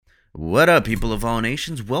What up, people of all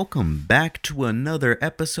nations? Welcome back to another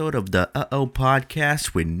episode of the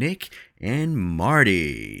Podcast with Nick and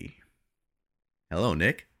Marty. Hello,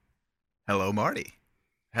 Nick. Hello, Marty.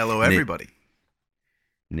 Hello, Nick- everybody.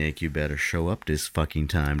 Nick, you better show up this fucking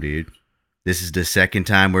time, dude. This is the second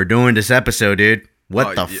time we're doing this episode, dude.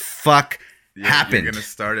 What the fuck happened? You're gonna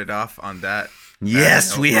start it off on that.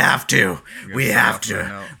 Yes, we have to. We have start off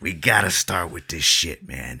to. on a note. We gotta start with this shit,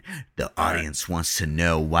 man. The audience wants to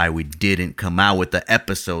know why we didn't come out with the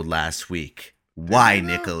episode last week. Why, they know?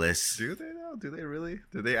 Nicholas? Do they know? Do they really?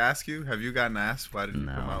 Did they ask you? Have you gotten asked? Why did you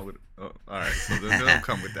No. come out with? Oh, all right, so they don't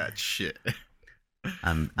come with that shit.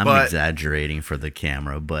 I'm But- exaggerating for the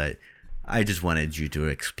camera, but I just wanted you to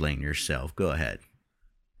explain yourself. Go ahead.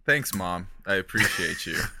 Thanks, Mom. I appreciate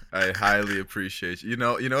you. I highly appreciate you. You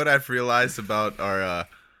know what I've realized about our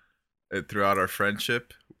throughout our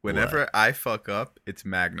friendship. Whenever I fuck up, it's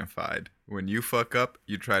magnified. When you fuck up,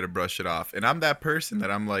 you try to brush it off. And I'm that person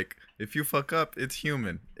that I'm like, if you fuck up, it's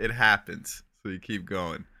human. It happens. So you keep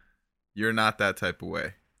going. You're not that type of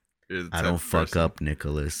way. You're the I type don't of fuck person- up,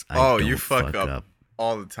 Nicholas. You fuck up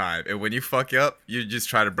all the time. And when you fuck up, you just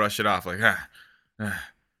try to brush it off. Like, all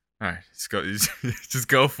right, just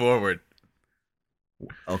go forward.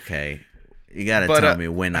 Okay. You gotta But, tell me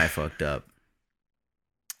when I fucked up.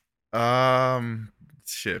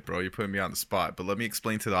 Shit, bro, you're putting me on the spot. But let me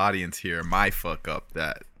explain to the audience here my fuck up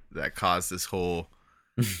that caused this whole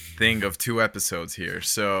thing of 2 episodes here.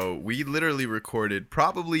 So we literally recorded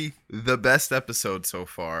probably the best episode so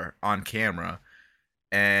far on camera,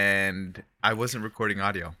 and I wasn't recording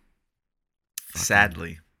audio.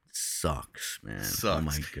 Sadly, Sucks, man. sucks. Oh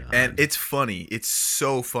my god. And it's funny. It's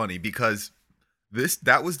so funny because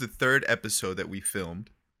that was the 3rd episode that we filmed.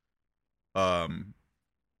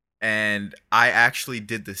 And I actually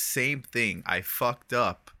did the same thing. I fucked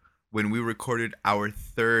up when we recorded our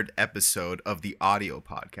 3rd episode of the audio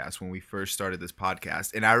podcast when we first started this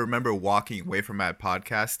podcast. And I remember walking away from that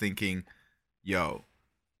podcast thinking, yo,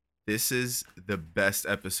 this is the best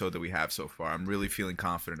episode that we have so far. I'm really feeling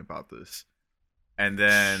confident about this. And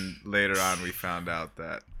then later on, we found out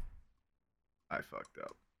that I fucked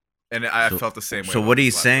up. And I felt the same way. So about what are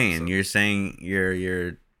you this last saying? episode. You're saying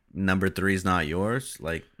your number 3 is not yours?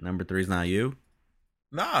 Like number 3 is not you?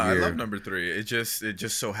 Nah, I You're- love number 3. It just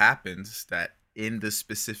so happens that in the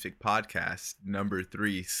specific podcast, number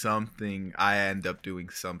 3, I end up doing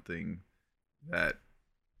something that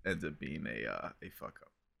ends up being a fuck up.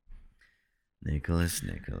 Nicholas.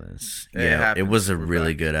 It Yeah, it happens. was a We're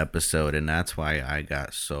really back. good episode, and that's why I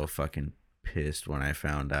got so fucking pissed when I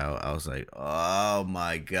found out. I was like, oh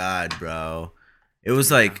my god, bro. It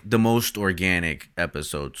was like the most organic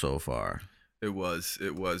episode so far. It was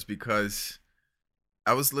because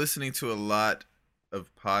I was listening to a lot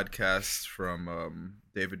of podcasts from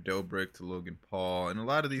David Dobrik to Logan Paul, and a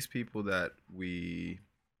lot of these people that we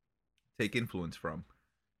take influence from.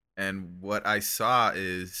 And what I saw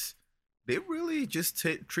is they really just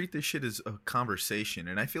treat this shit as a conversation.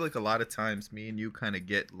 And I feel like a lot of times me and you kind of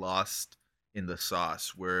get lost in the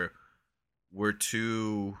sauce where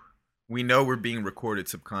we know we're being recorded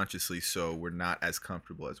subconsciously, so we're not as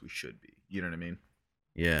comfortable as we should be. You know what I mean?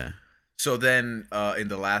 Yeah. So then in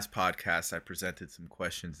the last podcast, I presented some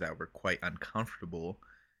questions that were quite uncomfortable.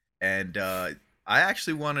 And I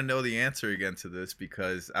actually want to know the answer again to this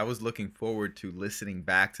because I was looking forward to listening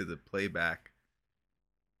back to the playback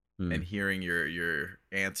and hearing your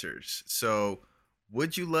answers. So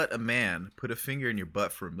would you let a man put a finger in your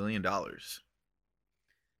butt for $1 million?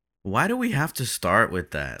 Why do we have to start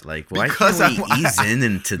with that? Like, why Because can't we I'm- ease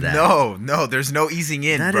into that? No, there's no easing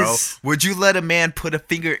in, That bro. is- Would you let a man put a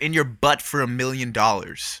finger in your butt for $1 million?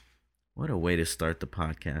 What a way to start the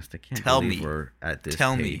podcast. I can't Tell believe me. we're at this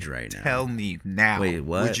Tell page me, right now. Tell me now. Wait,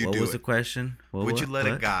 what? Would you What do was it? the question? Would you let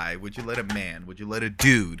a what? guy, would you let a man, would you let a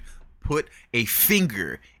dude put a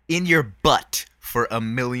finger in your butt for $1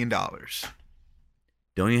 million?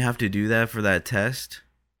 Don't you have to do that for that test?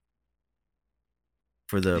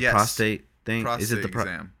 For the Yes. prostate thing? Prostate Is it the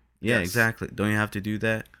exam. Yeah, Yes. exactly. Don't you have to do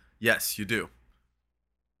that? Yes, you do.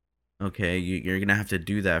 Okay, you're going to have to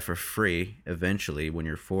do that for free eventually when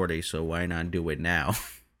you're 40, so why not do it now?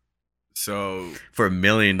 So, For $1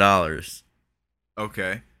 million.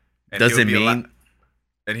 okay. Does he'll it be mean...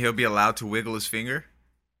 and he'll be allowed to wiggle his finger?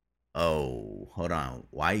 Oh, hold on.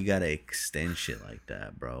 Why you got to extend shit like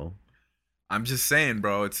that, bro? I'm just saying,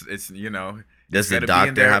 bro. It's you know. Does the gotta be in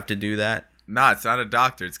doctor there. have to do that? Nah, it's not a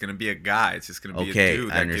doctor. It's gonna be a guy. It's just gonna be Okay, a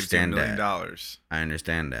dude I that gives you $1 understand million. that. I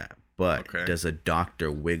understand that. But Okay. does a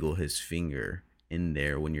doctor wiggle his finger in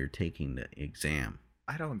there when you're taking the exam?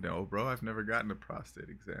 I don't know, bro. I've never gotten a prostate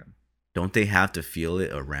exam. Don't they have to feel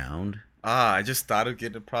it around? I just thought of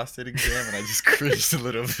getting a prostate exam and I just cringed a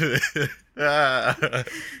little bit.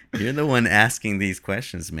 You're the one asking these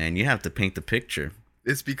questions, man. You have to paint the picture.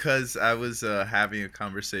 It's because I was having a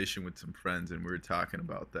conversation with some friends and we were talking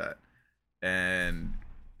about that. And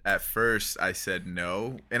at first I said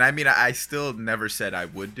no. And I mean, I still never said I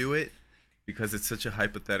would do it because it's such a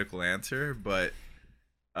hypothetical answer. But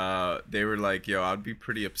they were like, yo, I'd be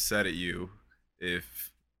pretty upset at you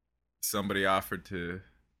if somebody offered to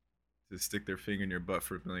stick their finger in your butt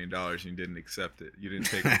for $1 million and you didn't accept it. You didn't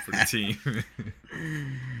take it for the team.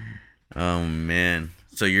 Oh, man.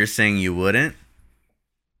 So you're saying you wouldn't?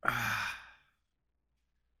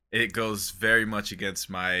 It goes very much against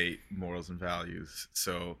my morals and values.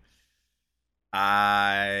 So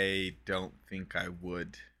I don't think I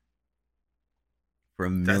would. For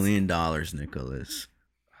 $1 million, Nicholas.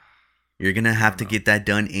 You're going to have to get that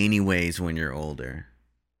done anyways when you're older.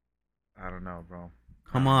 I don't know, bro.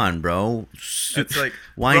 Come on, bro. It's like,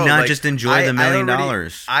 why bro, not like, just enjoy the $1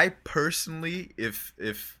 million? I personally, if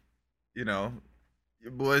you know,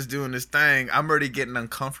 your boy's doing this thing, I'm already getting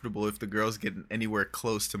uncomfortable if the girl's getting anywhere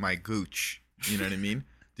close to my gooch. You know what I mean?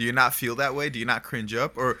 Do you not feel that way? Do you not cringe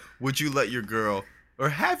up? Or would you let your girl, or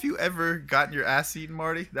have you ever gotten your ass eaten,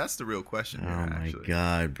 Marty? That's the real question. Oh my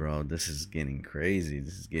God, bro. This is getting crazy.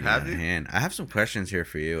 This is getting out of hand. I have some questions here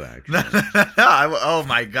for you, actually. No. Oh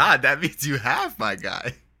my God. That means you have, my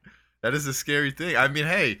guy. That is a scary thing. I mean,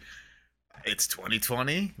 hey, it's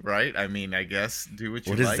 2020, right? I mean, I guess do what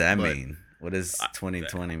you like. What does that mean? What does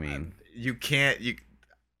 2020 mean? You can't,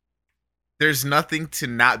 there's nothing to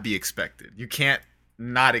not be expected. You can't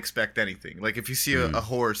not expect anything. Like if you see a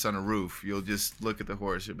horse on a roof, you'll just look at the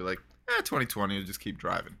horse. You'll be like, 2020, you'll just keep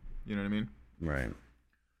driving. You know what I mean? Right.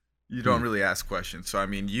 You don't really ask questions. So, I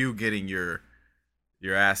mean, you getting your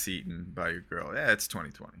ass eaten by your girl, it's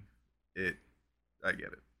 2020. I get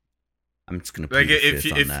it. I'm just going to put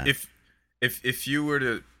if you were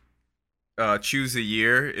to choose a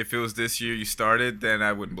year, if it was this year you started, then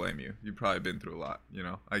I wouldn't blame you. You've probably been through a lot, you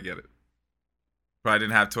know? I get it. Probably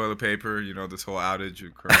didn't have toilet paper, you know, this whole outage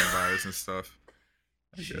of coronavirus and stuff.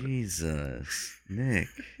 Jesus, Nick.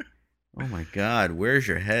 Oh my God, where's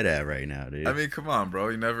your head at right now, dude? I mean, come on,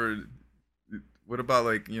 bro. What about,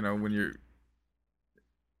 like, you know, when you're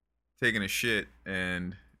taking a shit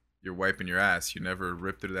and you're wiping your ass, you never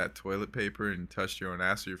ripped through that toilet paper and touched your own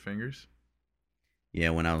ass with your fingers?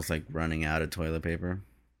 Yeah, when I was like running out of toilet paper.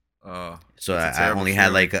 So I only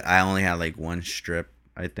had like one strip,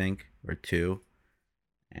 I think, or two.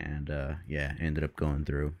 And ended up going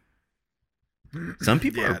through. Some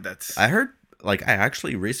people I heard, like, I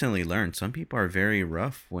actually recently learned some people are very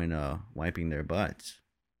rough when wiping their butts.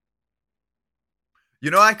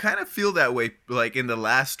 You know, I kind of feel that way, like, in the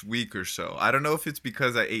last week or so. I don't know if it's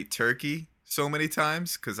because I ate turkey so many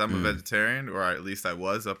times, because I'm a vegetarian, or at least I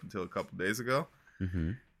was up until a couple days ago.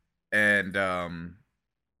 Mm-hmm. And, I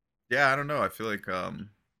don't know. I feel like, I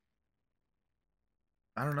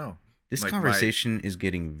don't know. This conversation is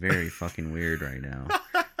getting very fucking weird right now.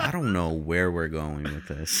 I don't know where we're going with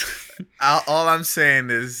this. All I'm saying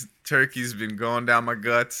is turkey's been going down my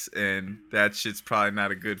guts, and that shit's probably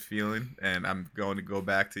not a good feeling, and I'm going to go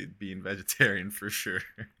back to being vegetarian for sure.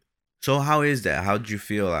 So how is that? How'd you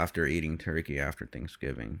feel after eating turkey after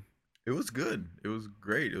Thanksgiving? It was good. It was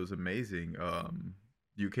great. It was amazing.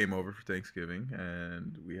 You came over for Thanksgiving,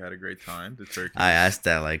 and we had a great time. The turkey. I asked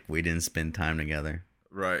that like we didn't spend time together.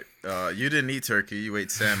 Right. You didn't eat turkey. You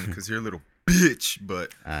ate salmon because you're a little bitch,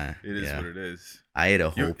 but it is what it is. I ate a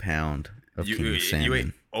whole pound of king salmon. You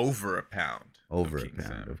ate over a pound. Over a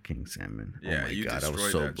pound of king salmon. Yeah, oh my God, I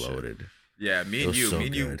was so bloated. Shit. Yeah, me and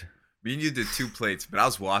you did 2 plates, but I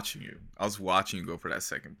was watching you. I was watching you go for that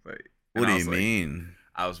second plate. What do you mean?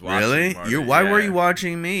 I was watching. Really? Why were you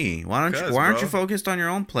watching me? Why aren't you focused on your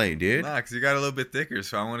own play, dude? Nah, because you got a little bit thicker,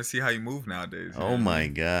 so I want to see how you move nowadays. Oh my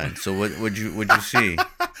God! So what'd you see?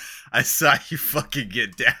 I saw you fucking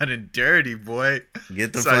get down and dirty, boy.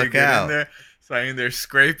 Get the fuck out! Saw you in there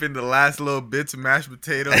scraping the last little bits of mashed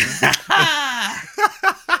potatoes.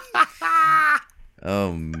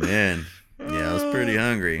 Oh man, yeah, I was pretty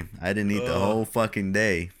hungry. I didn't eat the whole fucking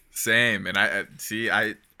day. Same, and I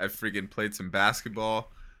freaking played some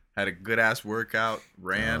basketball, had a good ass workout,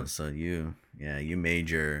 ran. Oh, so you made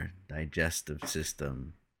your digestive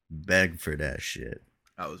system beg for that shit.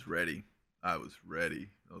 I was ready. I was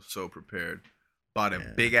so prepared. Bought a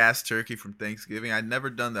big ass turkey from Thanksgiving. I'd never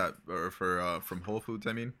done that, or from Whole Foods.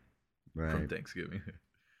 I mean, right. From Thanksgiving.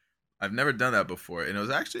 I've never done that before, and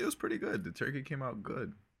it was pretty good. The turkey came out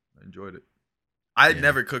good. I enjoyed it. I had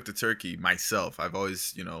never cooked a turkey myself. I've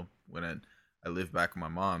always, when I lived back with my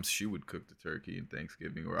mom's, she would cook the turkey in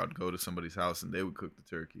Thanksgiving, or I'd go to somebody's house and they would cook the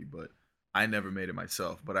turkey. But I never made it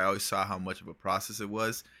myself. But I always saw how much of a process it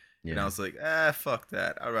was. Yeah. And I was like, fuck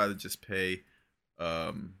that. I'd rather just pay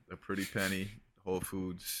a pretty penny, Whole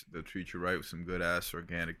Foods. They'll treat you right with some good ass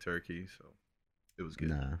organic turkey. So it was good.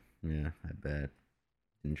 Nah, yeah, I bet.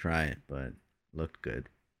 Didn't try it, but looked good.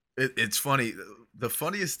 It's funny. The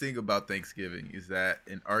funniest thing about Thanksgiving is that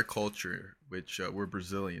in our culture, which we're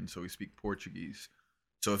Brazilian, so we speak Portuguese.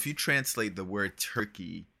 So if you translate the word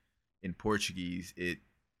turkey in Portuguese,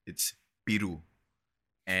 it's peru.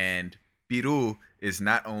 And peru is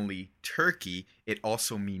not only turkey, it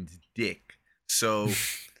also means dick. So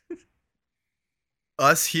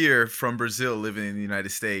us here from Brazil living in the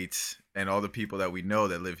United States, and all the people that we know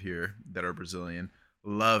that live here that are Brazilian,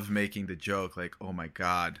 love making the joke like, oh my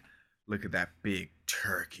God, look at that big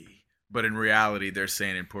turkey. But in reality, they're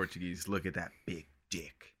saying in Portuguese, look at that big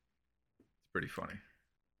dick. It's pretty funny.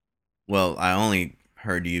 Well, I only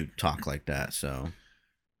heard you talk like that, so.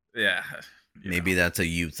 Yeah. Maybe that's a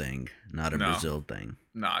you thing, not a Brazil thing.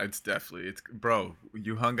 No, it's definitely, bro,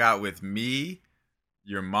 you hung out with me,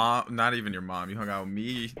 your mom, not even your mom. You hung out with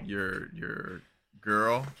me, your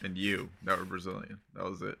girl, and you that were Brazilian. That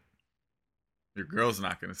was it. Your girl's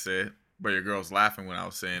not going to say it, but your girl's laughing when I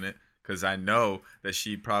was saying it because I know that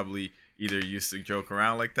she probably either used to joke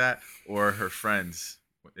around like that or her friends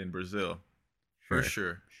in Brazil. For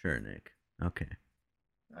sure. Sure, Nick. Okay.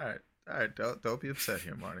 All right. Don't be upset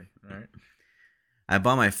here, Marty. All right. I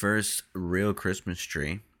bought my first real Christmas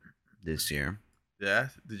tree this year. Yeah?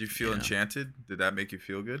 Did you feel enchanted? Did that make you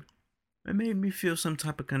feel good? It made me feel some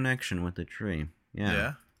type of connection with the tree.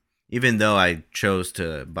 Yeah. Even though I chose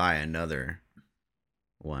to buy another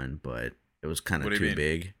one, but it was kind of too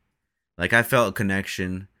big. Like, I felt a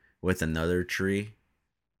connection with another tree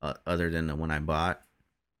other than the one I bought.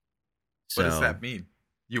 So, what does that mean?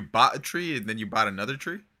 You bought a tree and then you bought another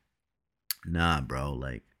tree? Nah, bro.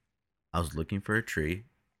 Like, I was looking for a tree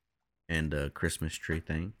and a Christmas tree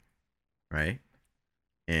thing, right?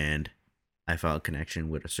 And I felt a connection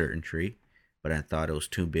with a certain tree, but I thought it was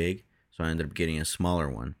too big, so I ended up getting a smaller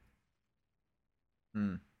one.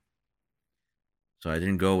 So I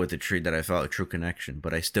didn't go with the tree that I felt a true connection,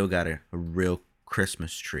 but I still got a real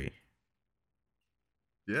Christmas tree.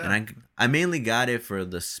 Yeah. And I mainly got it for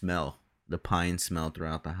the smell, the pine smell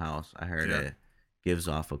throughout the house. I heard it gives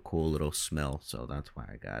off a cool little smell, so that's why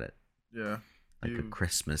I got it. Yeah. Like a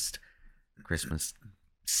Christmas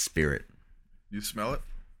spirit. You smell it?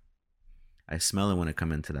 I smell it when I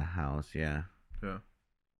come into the house, yeah. Yeah.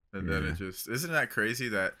 And then it just, isn't that crazy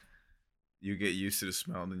that you get used to the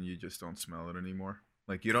smell and then you just don't smell it anymore?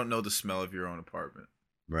 Like, you don't know the smell of your own apartment.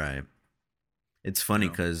 Right. It's funny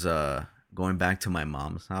because going back to my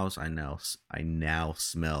mom's house, I now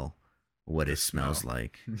smell what it smells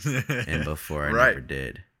like. And before I never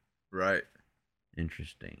did. Right.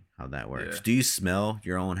 Interesting how that works. Yeah. Do you smell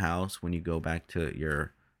your own house when you go back to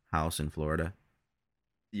your house in Florida?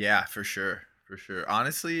 Yeah, for sure. For sure.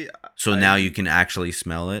 Honestly. So now you can actually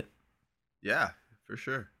smell it? Yeah, for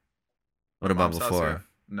sure. What about before?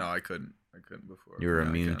 No, I couldn't. I couldn't before. You were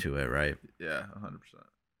immune to it, right? Yeah, 100%.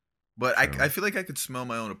 But I feel like I could smell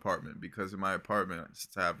my own apartment because in my apartment,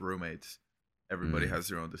 since I have roommates, everybody has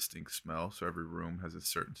their own distinct smell. So every room has a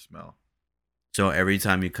certain smell. So every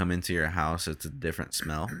time you come into your house, it's a different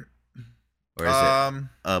smell? Or is it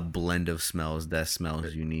a blend of smells that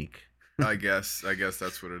smells unique? I guess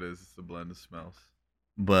that's what it is. It's a blend of smells.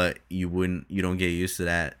 But you don't get used to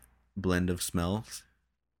that blend of smells?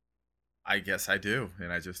 I guess I do,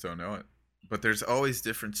 and I just don't know it. But there's always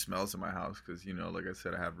different smells in my house because, like I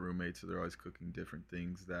said, I have roommates, so they're always cooking different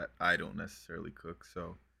things that I don't necessarily cook.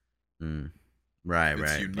 So, right.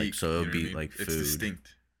 Unique, like, so it'll be like food. It's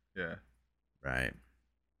distinct. Yeah. Right.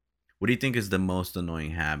 What do you think is the most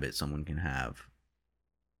annoying habit someone can have?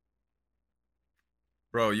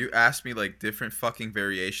 Bro, you asked me like different fucking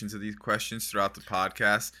variations of these questions throughout the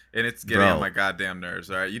podcast, and it's getting on my goddamn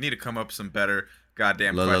nerves. All right, you need to come up with some better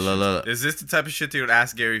goddamn questions. Is this the type of shit that you would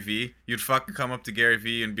ask Gary Vee? You'd fucking come up to Gary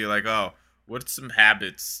Vee and be like, "Oh, what's some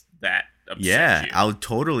habits that upset you?" I would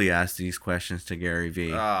totally ask these questions to Gary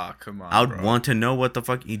Vee. Oh, come on. I would want to know what the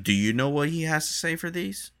fuck. Do you know what he has to say for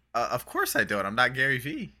these? Of course I don't. I'm not Gary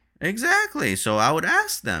Vee. Exactly. So I would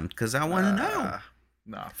ask them because I want to know.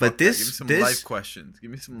 No, but give me some life questions.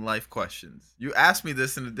 Give me some life questions. You asked me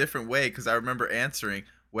this in a different way because I remember answering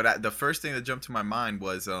the first thing that jumped to my mind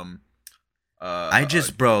was I'm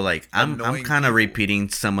kind of repeating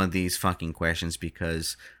some of these fucking questions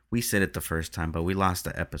because We said it the first time, but we lost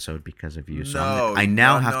the episode because of you. So I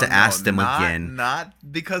now have to ask them again. Not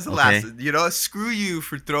because of last. You know, screw you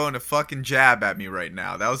for throwing a fucking jab at me right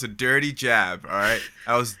now. That was a dirty jab. All right,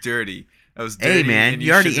 that was dirty. That was dirty. Hey man,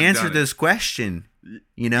 you already answered this question.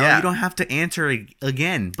 You know, you don't have to answer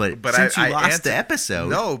again. But since you lost the episode,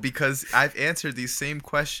 no, because I've answered these same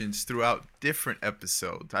questions throughout different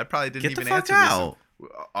episodes. I probably didn't even answer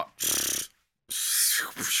this.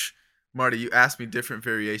 Marty, you asked me different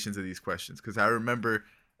variations of these questions because I remember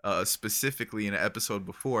specifically in an episode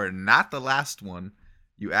before, not the last one,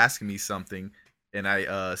 you asked me something, and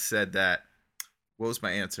I said that. What was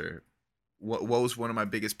my answer? What was one of my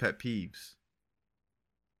biggest pet peeves?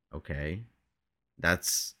 Okay,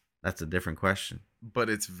 that's a different question. But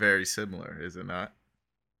it's very similar, is it not?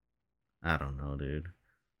 I don't know, dude.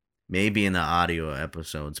 Maybe in the audio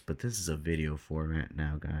episodes, but this is a video format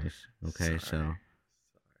now, guys. Okay, so.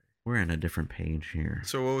 We're in a different page here.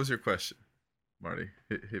 So what was your question, Marty?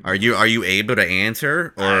 Are you able to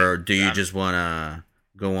answer, or do you just want to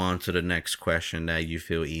go on to the next question that you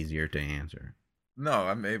feel easier to answer? No,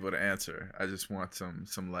 I'm able to answer. I just want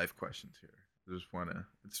some life questions here. I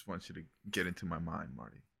just want you to get into my mind,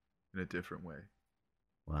 Marty, in a different way.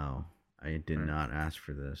 Wow, I did not ask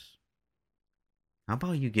for this. How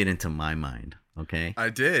about you get into my mind, okay? I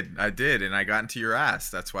did, and I got into your ass.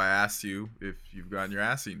 That's why I asked you if you've gotten your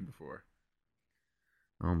ass eaten before.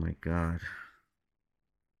 Oh my god.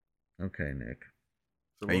 Okay, Nick.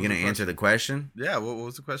 So are you going to answer the question? Yeah, what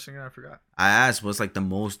was the question again? I forgot. I asked what's like the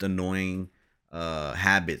most annoying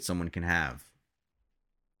habit someone can have.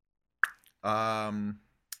 Going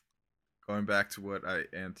back to what I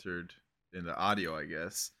answered in the audio, I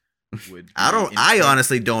guess. I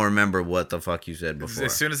honestly don't remember what the fuck you said before.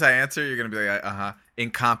 As soon as I answer, you're gonna be like,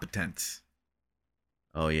 incompetence.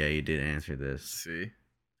 Oh yeah, you did answer this. See?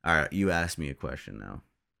 Alright, you asked me a question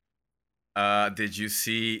now. Did you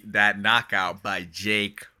see that knockout by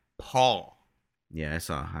Jake Paul? Yeah, I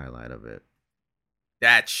saw a highlight of it.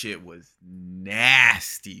 That shit was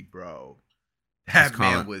nasty, bro. That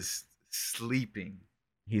man was sleeping.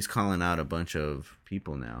 He's calling out a bunch of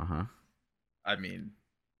people now, huh? I mean,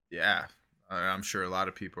 yeah, I'm sure a lot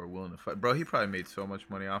of people are willing to fight. Bro, he probably made so much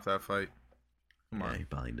money off that fight. Come on. Yeah, he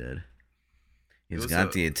probably did. He's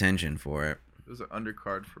got the attention for it. It was an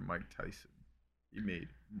undercard for Mike Tyson. He made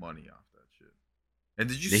money off that shit. And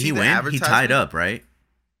did you see he win? He tied up, right?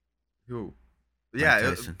 Who?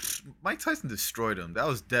 Yeah, Mike Tyson destroyed him. That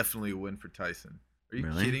was definitely a win for Tyson. Are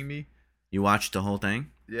you kidding me? You watched the whole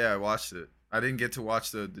thing? Yeah, I watched it. I didn't get to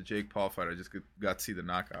watch the Jake Paul fight. I just got to see the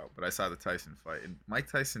knockout. But I saw the Tyson fight, and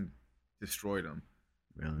Mike Tyson destroyed him.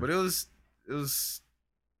 Really? But it was,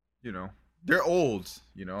 you know, they're old.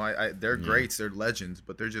 You know, they're greats, they're legends,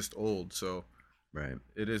 but they're just old. So, right,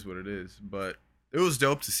 it is what it is. But it was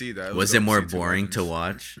dope to see that. Was it more boring to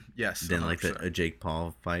watch? Yes, than 100%. Like a Jake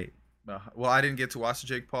Paul fight. Well, I didn't get to watch the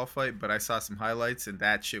Jake Paul fight, but I saw some highlights, and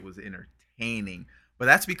that shit was entertaining. But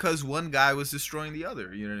that's because one guy was destroying the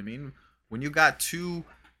other. You know what I mean? When you got two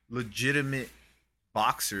legitimate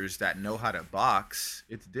boxers that know how to box,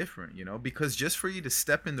 it's different, you know? Because just for you to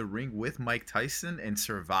step in the ring with Mike Tyson and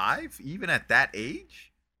survive, even at that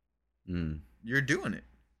age, you're doing it.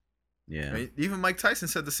 Yeah. I mean, even Mike Tyson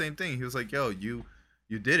said the same thing. He was like, yo, you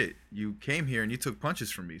did it. You came here and you took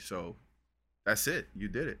punches from me. So that's it. You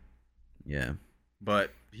did it. Yeah.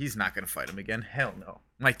 But he's not going to fight him again. Hell no.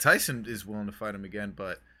 Mike Tyson is willing to fight him again,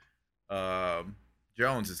 but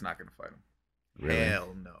Jones is not going to fight him. Really?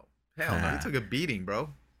 Hell no. He took a beating, bro.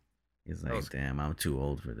 He's like, damn, I'm too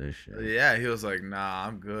old for this shit. Yeah, he was like, nah,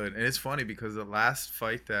 I'm good. And it's funny because the last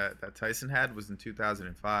fight that Tyson had was in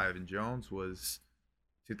 2005, and Jones was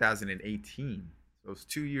 2018. So it was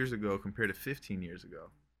 2 years ago compared to 15 years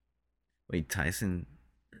ago. Wait, Tyson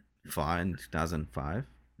fought in 2005?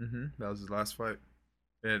 Mm-hmm. That was his last fight.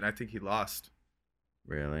 And I think he lost.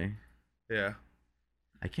 Really? Yeah.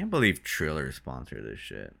 I can't believe Triller sponsored this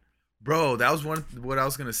shit. Bro, that was what I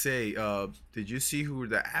was going to say. Did you see who were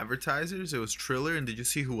the advertisers? It was Triller, and did you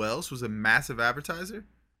see who else was a massive advertiser?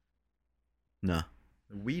 No.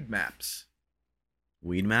 Weed Maps.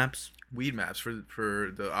 Weed Maps? Weed Maps.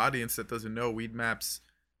 For the audience that doesn't know, Weed Maps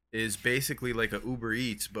is basically like a Uber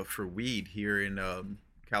Eats, but for weed here in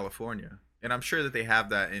California. And I'm sure that they have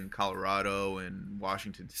that in Colorado and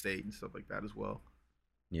Washington State and stuff like that as well.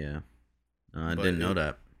 Yeah. I didn't know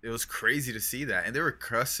that. It was crazy to see that. And they were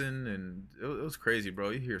cussing, and it was crazy, bro.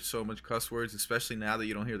 You hear so much cuss words, especially now that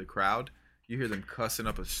you don't hear the crowd. You hear them cussing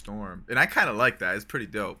up a storm. And I kind of like that. It's pretty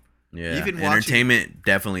dope. Yeah. Even entertainment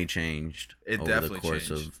definitely changed over the course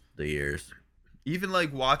of the years. Even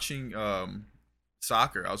like watching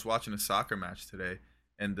soccer. I was watching a soccer match today.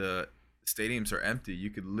 and the stadiums are empty,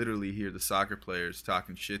 you could literally hear the soccer players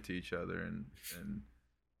talking shit to each other and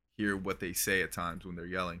hear what they say at times when they're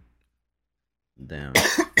yelling. Damn.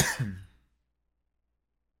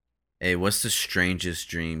 Hey, what's the strangest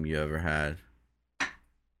dream you ever had?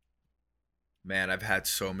 Man, I've had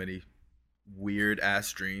so many weird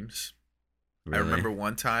ass dreams. Really? I remember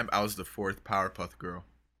one time I was the 4th Powerpuff Girl.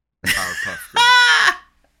 Powerpuff Girl.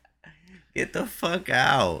 Get the fuck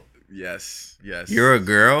out. Yes. You're a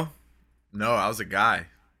girl? No, I was a guy.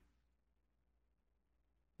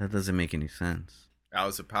 That doesn't make any sense. I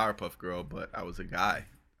was a Powerpuff Girl, but I was a guy.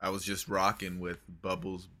 I was just rocking with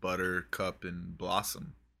Bubbles, Buttercup, and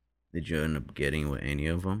Blossom. Did you end up getting with any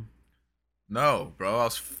of them? No, bro. I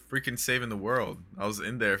was freaking saving the world. I was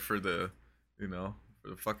in there for the, for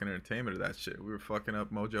the fucking entertainment of that shit. We were fucking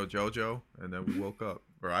up Mojo Jojo, and then we woke up,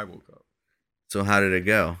 or I woke up. So how did it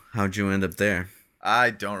go? How'd you end up there?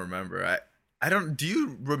 I don't remember. I don't. Do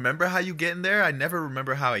you remember how you get in there? I never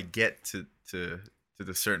remember how I get to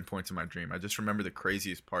the certain points of my dream. I just remember the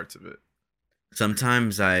craziest parts of it.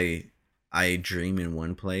 Sometimes I dream in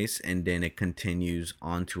one place and then it continues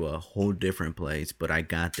onto a whole different place, but I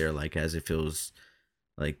got there like as if it was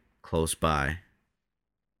like close by.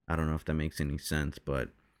 I don't know if that makes any sense, but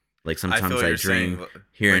like sometimes I dream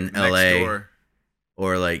here like in LA door.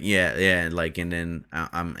 Or like yeah, like and then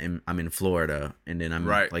I'm in Florida and then I'm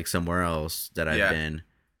like somewhere else that I've been,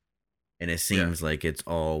 and it seems like it's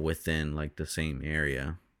all within like the same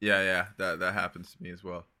area. Yeah, that happens to me as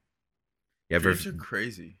well. Dreams are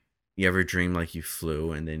crazy. You ever dream like you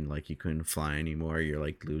flew and then like you couldn't fly anymore? You're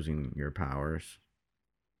like losing your powers.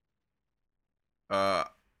 No,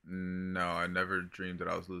 I never dreamed that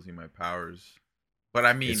I was losing my powers. But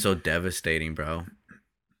I mean, it's so devastating, bro.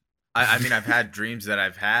 I mean, I've had dreams that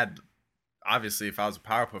I've had. Obviously, if I was a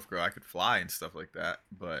Powerpuff Girl, I could fly and stuff like that.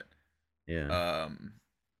 But yeah,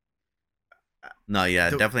 no, yeah,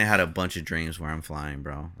 I definitely had a bunch of dreams where I'm flying,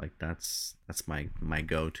 bro. Like that's my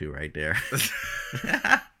go-to right there.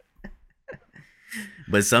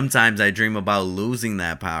 But sometimes I dream about losing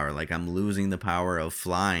that power. Like I'm losing the power of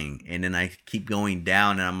flying, and then I keep going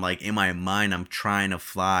down, and I'm like in my mind, I'm trying to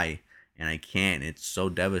fly, and I can't. It's so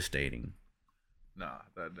devastating. Nah,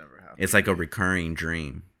 that never happened. It's like a recurring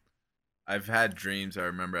dream. I've had dreams I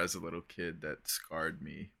remember as a little kid that scarred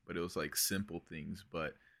me, but it was like simple things.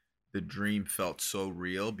 But the dream felt so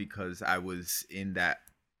real because I was in that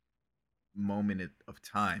moment of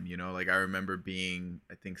time, like I remember being,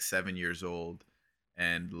 I think 7 years old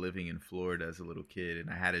and living in Florida as a little kid.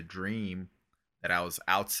 And I had a dream that I was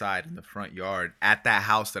outside in the front yard at that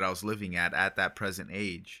house that I was living at that present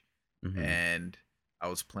age. Mm-hmm. And I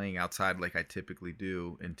was playing outside like I typically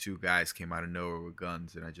do, and 2 guys came out of nowhere with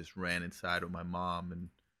guns, and I just ran inside with my mom, and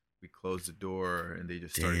we closed the door, and they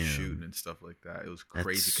just started shooting and stuff like that. It was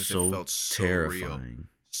crazy because it felt so real.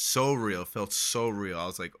 So real. It felt so real. I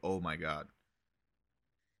was like, oh my God.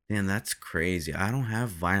 Damn, that's crazy. I don't have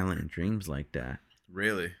violent dreams like that.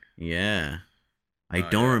 Really? Yeah. I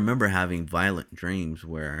don't remember having violent dreams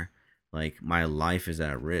where like my life is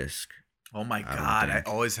at risk. Oh my God, I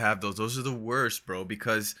always have those. Those are the worst, bro,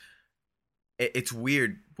 because it's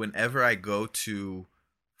weird. Whenever I go to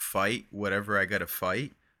fight, whatever I got to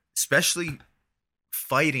fight, especially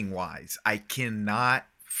fighting wise, I cannot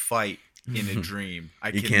fight in a dream.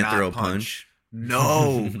 You can't throw a punch?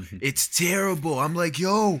 No, it's terrible. I'm like,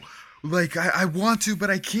 yo, like I want to, but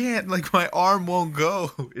I can't. Like my arm won't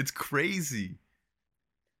go. It's crazy.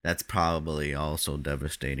 That's probably also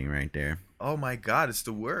devastating right there. Oh my God, it's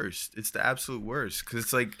the worst. It's the absolute worst.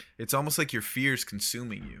 Because it's almost like your fear's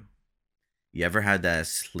consuming you. You ever had that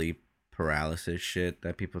sleep paralysis shit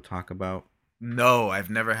that people talk about? No, I've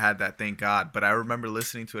never had that, thank God. But I remember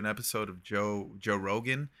listening to an episode of Joe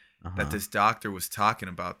Rogan that this doctor was talking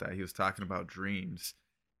about that. He was talking about dreams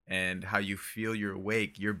and how you feel you're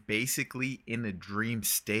awake. You're basically in a dream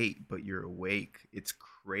state, but you're awake. It's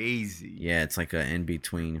crazy. Yeah, it's like an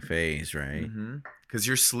in-between phase, right? Mm-hmm. Because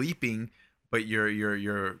you're sleeping, but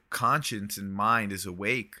your conscience and mind is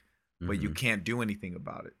awake, but you can't do anything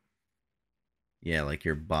about it. Yeah, like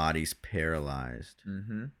your body's paralyzed.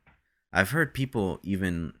 Mm-hmm. I've heard people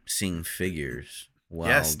even seeing figures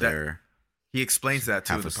while they're he explains that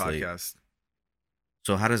too in the asleep. podcast.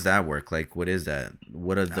 So how does that work? Like, what is that?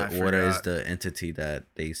 What is the entity that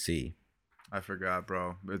they see? I forgot,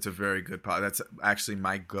 bro. It's a very good podcast. That's actually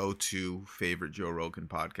my go-to favorite Joe Rogan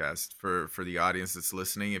podcast for the audience that's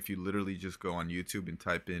listening. If you literally just go on YouTube and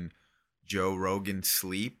type in Joe Rogan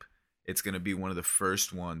sleep, it's gonna be one of the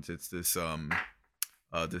first ones. It's this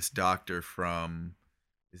this doctor from,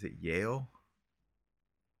 is it Yale?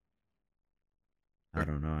 I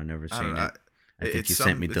don't know. I never seen it. I think you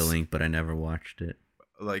sent me the link, but I never watched it.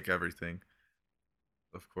 Like everything,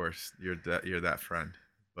 of course, you're that friend.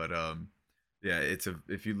 But yeah,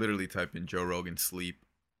 if you literally type in Joe Rogan sleep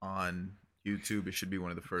on YouTube, it should be one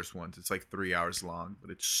of the first ones. It's like 3 hours long, but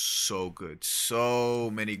it's so good. So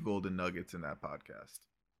many golden nuggets in that podcast.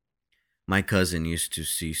 My cousin used to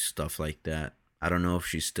see stuff like that. I don't know if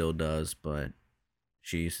she still does, but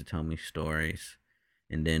she used to tell me stories.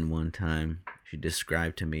 And then one time she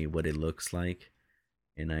described to me what it looks like.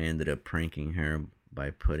 And I ended up pranking her by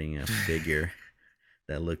putting a figure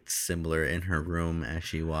that looked similar in her room as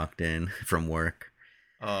she walked in from work.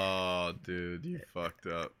 Oh, dude, you fucked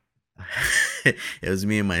up. It was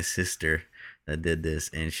me and my sister that did this,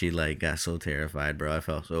 and she like got so terrified, bro. I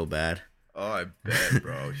felt so bad. Oh, I bet,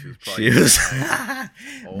 bro. She was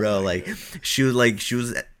probably bro, like God. she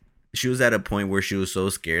was at a point where she was so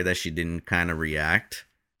scared that she didn't kind of react.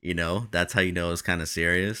 You know, that's how you know it's kind of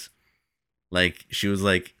serious. Like she was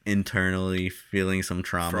like internally feeling some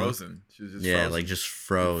trauma. Frozen. She was just frozen. Like just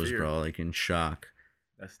froze, bro, like in shock.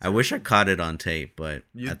 I wish I caught it on tape, but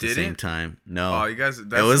at the same time, no. Oh, you guys,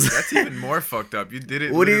 that's even more fucked up. You did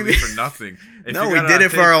it literally for nothing. No, we did it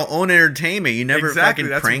for our own entertainment. You never fucking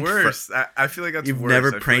pranked. Worse. I feel like that's you've worse.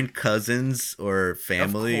 Never pranked cousins or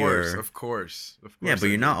family, of course. Yeah, but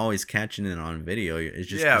you're not always catching it on video. It's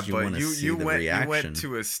just because you want to see the reaction. You went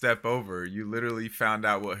to a step over. You literally found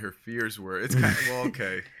out what her fears were. It's kind of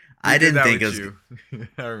okay. I didn't think it was.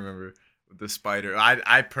 I remember. The spider.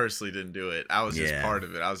 I personally didn't do it. I was just part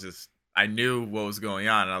of it. I knew what was going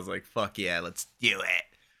on, and I was like, "Fuck yeah, let's do it."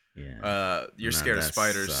 Yeah. You're scared of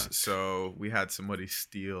spiders, so we had somebody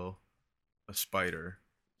steal a spider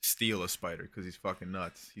because he's fucking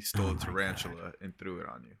nuts. He stole a tarantula and threw it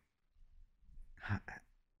on you.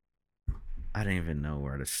 I didn't even know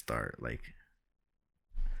where to start. Like,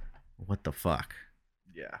 what the fuck?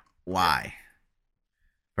 Yeah. Why?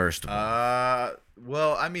 First of all.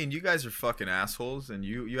 Well, I mean, you guys are fucking assholes, and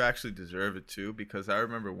you actually deserve it too, because I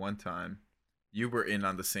remember one time you were in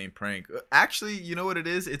on the same prank. Actually, you know what it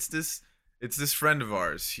is? It's this friend of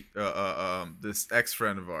ours, this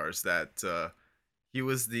ex-friend of ours that he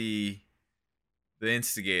was the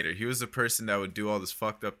instigator. He was the person that would do all this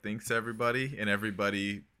fucked up things to everybody, and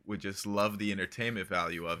everybody would just love the entertainment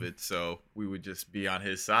value of it. So we would just be on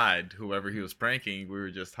his side. Whoever he was pranking, we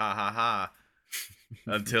were just ha ha ha.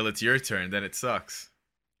 Until it's your turn, then it sucks.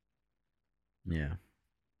 Yeah.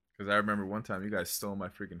 Because I remember one time you guys stole my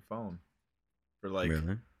freaking phone. For like,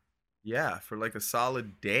 really? Yeah, for like a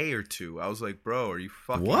solid day or two. I was like, bro, are you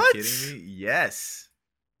fucking kidding me? Yes.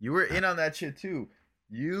 You were in on that shit too.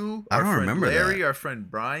 You, I don't remember Larry, that. Our friend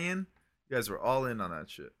Brian, you guys were all in on that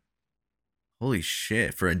shit. Holy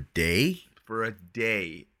shit. For a day? For a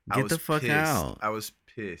day. Get the fuck out. I was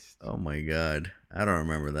pissed. Oh my God. I don't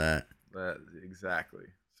remember that. Exactly.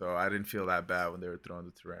 So I didn't feel that bad when they were throwing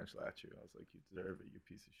the tarantula at you. I was like, you deserve it, you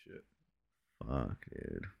piece of shit. Fuck,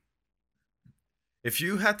 dude. If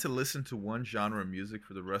you had to listen to one genre of music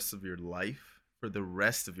for the rest of your life,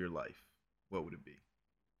 what would it be?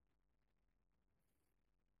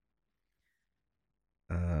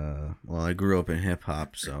 Well, I grew up in hip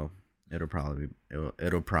hop, so it'll probably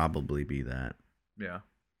be that. Yeah.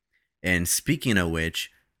 And speaking of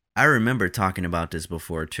which, I remember talking about this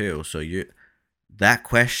before too. So that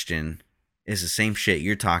question is the same shit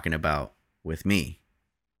you're talking about with me.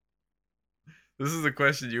 This is a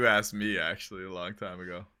question you asked me actually a long time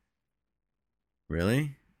ago.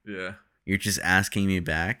 Really? Yeah. You're just asking me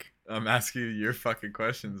back? I'm asking you your fucking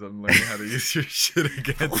questions. I'm learning how to use your shit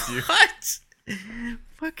against you. What?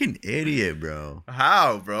 Fucking idiot, bro.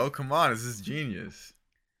 How, bro? Come on, this is genius.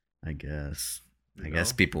 I guess. I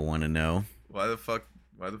guess people want to know. Why the fuck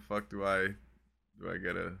do I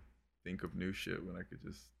gotta think of new shit when I could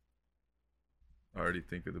just already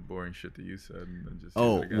think of the boring shit that you said and then just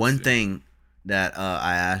one thing that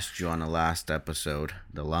I asked you on the lost episode,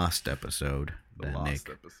 lost.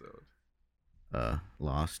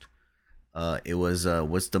 It was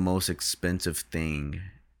what's the most expensive thing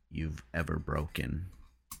you've ever broken?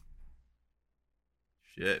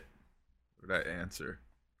 Shit. What did I answer?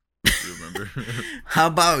 Do you remember? How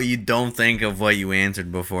about you don't think of what you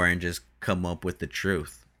answered before and just come up with the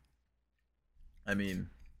truth? I mean,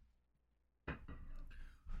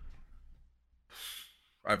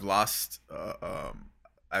 I've lost.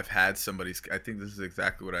 I've had somebody's. I think this is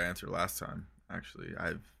exactly what I answered last time. Actually,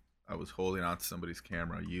 I was holding on to somebody's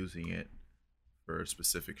camera, using it for a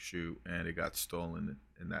specific shoot, and it got stolen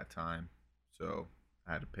in that time. So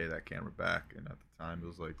I had to pay that camera back, and at the time it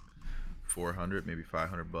was like $400, maybe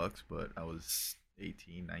 $500, but I was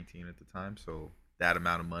 18, 19 at the time, so that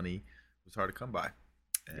amount of money was hard to come by.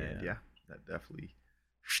 And yeah, that definitely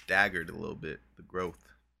staggered a little bit the growth.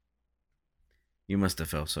 You must have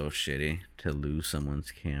felt so shitty to lose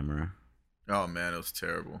someone's camera. Oh man, it was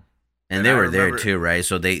terrible. And they were there too, right?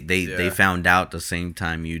 So they found out the same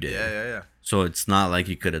time you did. Yeah. So it's not like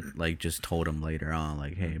you could have like just told them later on,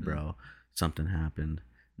 like, hey, bro, something happened.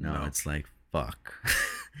 No, it's like, fuck.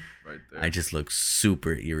 Right there. I just look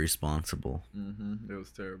super irresponsible. It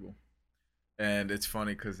was terrible. And it's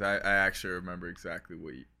funny because I actually remember exactly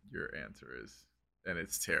what your answer is. And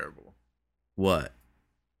it's terrible. What?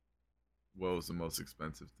 What was the most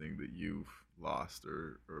expensive thing that you've lost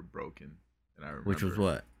or broken? And I remember. Which was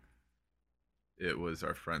what? It was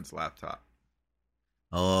our friend's laptop.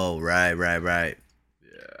 Oh, right.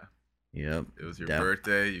 Yeah. Yep. It was your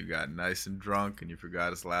birthday. You got nice and drunk, and you forgot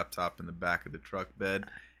his laptop in the back of the truck bed,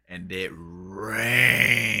 and it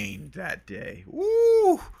rained that day.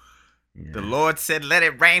 Woo! Yeah. The Lord said, "Let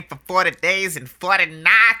it rain for 40 days and 40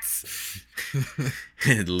 nights."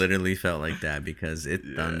 It literally felt like that because it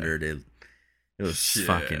thundered. It was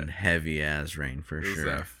fucking heavy ass rain for sure. It was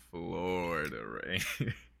that Florida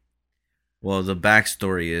rain. Well, the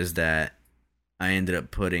backstory is that I ended up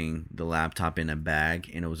putting the laptop in a bag,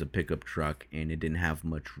 and it was a pickup truck, and it didn't have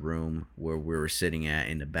much room where we were sitting at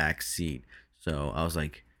in the back seat. So I was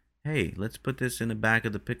like, hey, let's put this in the back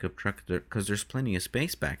of the pickup truck because there's plenty of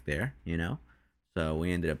space back there, you know? So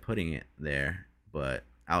we ended up putting it there, but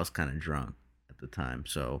I was kind of drunk at the time.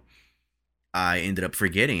 So I ended up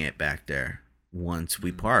forgetting it back there once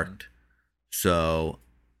we parked. So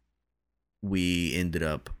we ended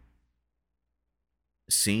up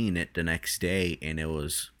seeing it the next day, and it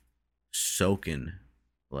was soaking,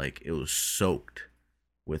 like it was soaked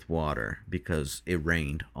with water because it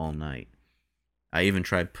rained all night. I even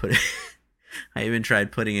tried putting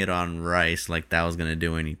it on rice, like that was gonna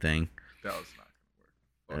do anything. That was not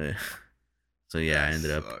gonna work. So yeah, I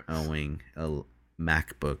ended up owing a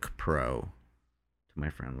MacBook Pro to my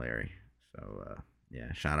friend Larry. So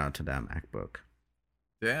yeah, shout out to that MacBook.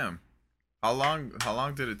 Damn. How long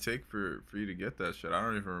did it take for you to get that shit? I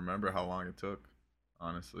don't even remember how long it took.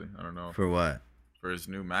 Honestly, I don't know. For what? For his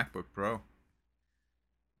new MacBook Pro.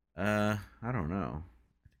 I don't know.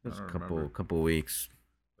 I think it was a couple weeks.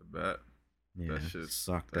 I bet. Yeah, that shit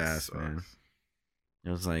sucked ass, sucks. Man. It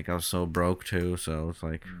was like I was so broke too, so it's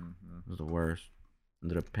like it was the worst.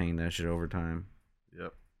 Ended up paying that shit overtime.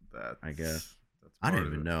 Yep, I guess. I don't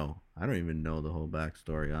even know. I don't even know the whole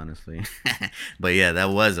backstory, honestly. But yeah, that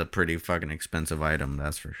was a pretty fucking expensive item,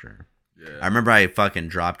 that's for sure. Yeah. I remember I fucking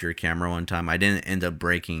dropped your camera one time. I didn't end up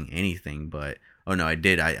breaking anything, but oh no, I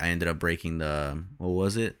did. I ended up breaking the what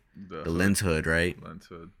was it? The lens hood, right? Lens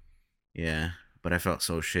hood. Yeah, but I felt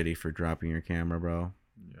so shitty for dropping your camera, bro.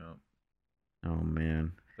 Yeah. Oh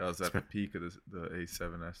man. That was at the peak of the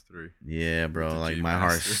A7S III. Yeah, bro. Like my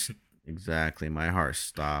heart. Exactly, my heart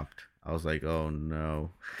stopped. I was like, oh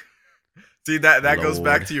no. See, that goes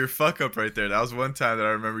back to your fuck up right there. That was one time that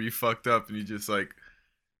I remember you fucked up and you just like,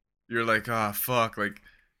 you're like, oh fuck. Like,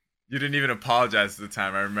 you didn't even apologize at the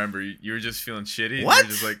time. I remember you were just feeling shitty. What? You were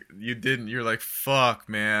just like, you didn't. You're like, fuck,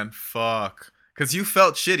 man, fuck. Because you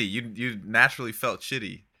felt shitty. You naturally felt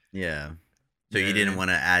shitty. Yeah. So you didn't want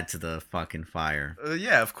to add to the fucking fire.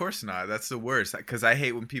 Yeah, of course not. That's the worst. Because I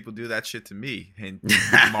hate when people do that shit to me. And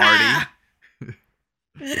Marty.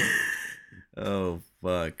 Oh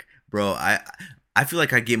fuck, bro! I feel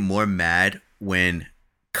like I get more mad when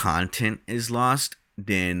content is lost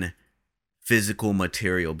than physical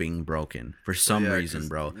material being broken for some reason,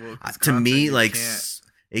 bro. To me, like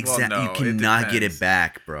you cannot get it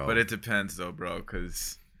back, bro. But it depends, though, bro.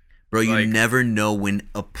 Because bro, you never know when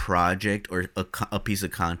a project or a piece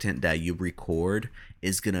of content that you record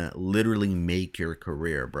is gonna literally make your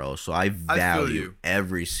career, bro. So I value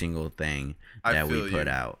every single thing that we put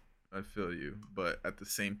out. I feel you, but at the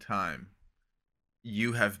same time,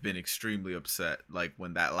 you have been extremely upset, like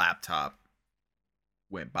when that laptop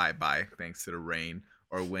went bye-bye thanks to the rain,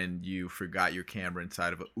 or when you forgot your camera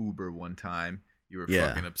inside of an Uber one time. You were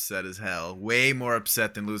fucking upset as hell. Way more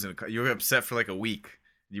upset than losing a car. You were upset for like a week.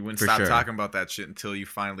 You wouldn't stop talking about that shit until you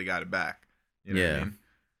finally got it back. You know what I mean?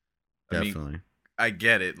 Definitely. I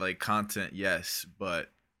get it, like content, yes,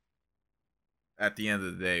 but at the end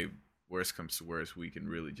of the day, worst comes to worst, we can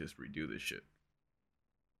really just redo this shit.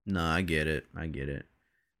 No, I get it.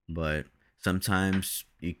 But sometimes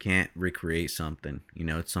you can't recreate something. You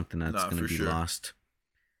know, it's something that's going to be lost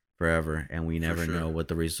forever, and we never know what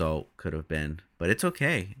the result could have been. But it's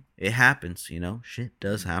okay. It happens, you know? Shit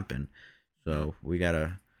does happen. So we got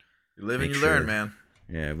to... You live and you learn, man.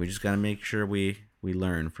 Yeah, we just got to make sure we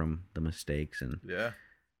learn from the mistakes and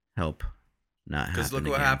help not happen. Because look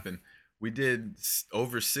what happened. We did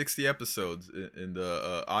over 60 episodes in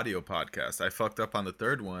the audio podcast. I fucked up on the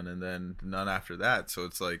third one and then none after that. So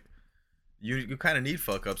it's like you kind of need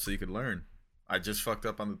fuck ups so you can learn. I just fucked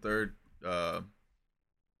up on the third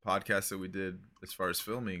podcast that we did as far as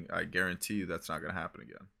filming. I guarantee you that's not going to happen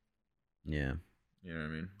again. Yeah. You know what I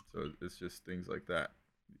mean? So it's just things like that.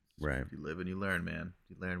 Right. You live and you learn, man.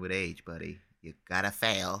 You learn with age, buddy. You gotta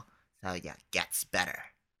fail so you gets better.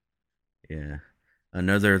 Yeah.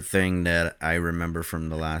 Another thing that I remember from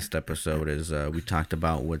the last episode is we talked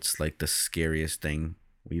about what's like the scariest thing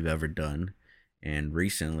we've ever done. And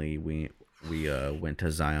recently we went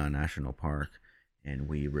to Zion National Park and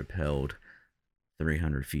we rappelled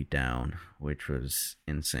 300 feet down, which was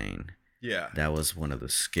insane. Yeah. That was one of the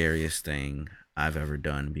scariest thing I've ever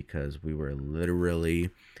done because we were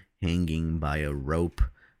literally hanging by a rope,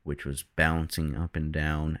 which was bouncing up and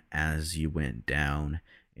down as you went down.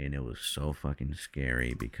 And it was so fucking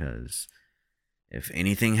scary because if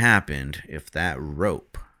anything happened, if that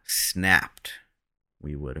rope snapped,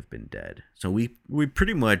 we would have been dead. So we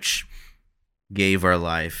pretty much gave our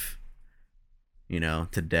life,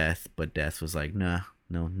 to death. But death was like, no,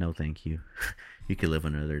 thank you. You could live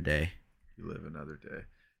another day. You live another day.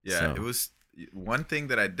 Yeah, It was one thing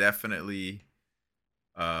that I definitely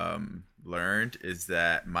learned is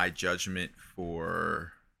that my judgment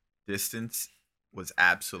for distance was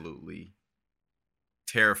absolutely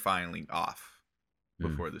terrifyingly off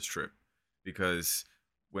before this trip, because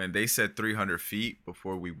when they said 300 feet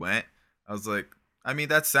before we went, I was like, I mean,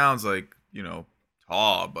 that sounds like,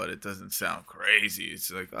 tall, but it doesn't sound crazy.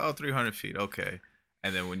 It's like, 300 feet. Okay.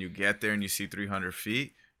 And then when you get there and you see 300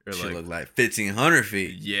 feet, you're shit like, look like 1,500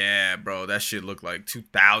 feet. Yeah, bro, that shit looked like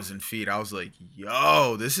 2,000 feet. I was like,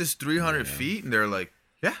 yo, this is 300 feet? And they're like,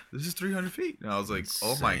 yeah, this is 300 feet. And I was like, insane.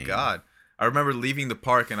 Oh my God. I remember leaving the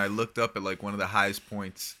park and I looked up at like one of the highest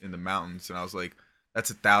points in the mountains and I was like, that's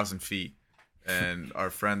 1,000 feet. And our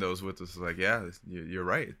friend that was with us was like, yeah, you're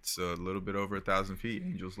right. It's a little bit over 1,000 feet,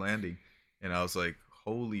 Angel's Landing. And I was like,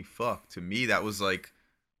 holy fuck. To me, that was like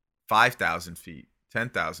 5,000 feet,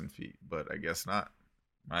 10,000 feet, but I guess not.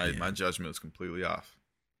 My judgment was completely off.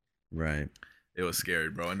 Right. It was scary,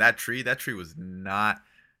 bro. And that tree was not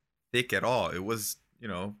thick at all. It was,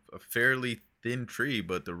 a fairly thin tree,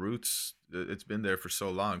 but the roots, it's been there for so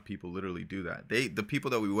long. People literally do that. The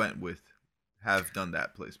people that we went with have done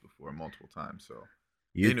that place before multiple times. So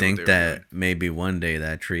you think that maybe one day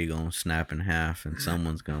that tree gonna snap in half and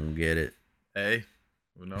someone's gonna get it. Hey,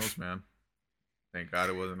 who knows, man? Thank God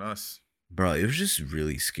it wasn't us. Bro, it was just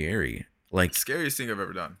really scary. Like, scariest thing I've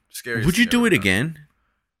ever done. Scariest. Would you do it again?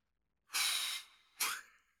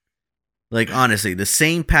 Like, honestly, the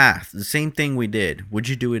same path, the same thing we did. Would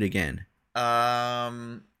you do it again?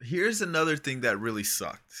 Here's another thing that really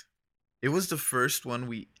sucked. It was the first one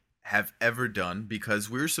we have ever done because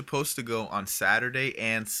we were supposed to go on Saturday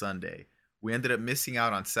and Sunday. We ended up missing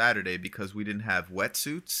out on Saturday because we didn't have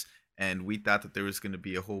wetsuits and we thought that there was going to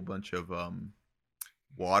be a whole bunch of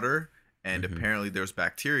water. And apparently there's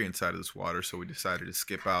bacteria inside of this water, so we decided to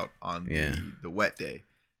skip out on the wet day.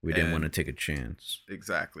 We didn't want to take a chance.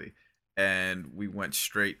 Exactly. And we went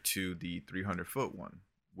straight to the 300-foot one,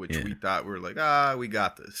 which we thought we were like, we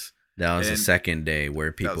got this. That was the second day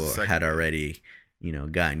where people had already,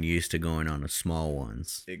 gotten used to going on the small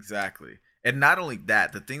ones. Exactly. And not only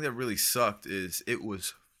that, the thing that really sucked is it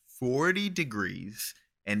was 40 degrees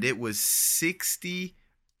and it was 60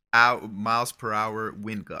 miles per hour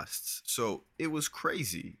wind gusts. So it was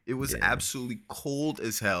crazy. It was absolutely cold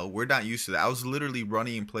as hell. We're not used to that. I was literally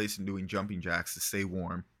running in place and doing jumping jacks to stay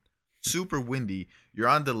warm. Super windy. You're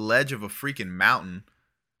on the ledge of a freaking mountain.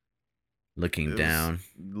 Looking down,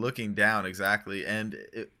 exactly. And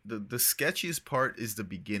the sketchiest part is the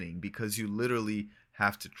beginning because you literally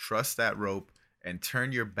have to trust that rope and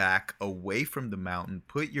turn your back away from the mountain,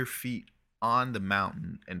 put your feet on the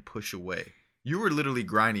mountain and push away. You were literally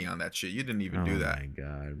grinding on that shit. You didn't even do that. Oh my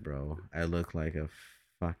God, bro. I look like a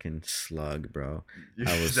fucking slug, bro.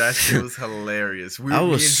 That shit was hilarious. I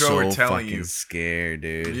was so fucking scared,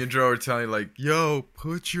 dude. Me and Joe were telling you, like, yo,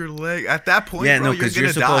 put your leg. At that point, bro, you're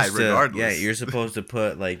going to die regardless. Yeah, you're supposed to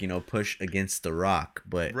put, push against the rock.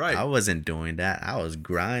 But I wasn't doing that. I was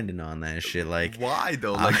grinding on that shit. Like, why,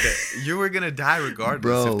 though? You were going to die regardless.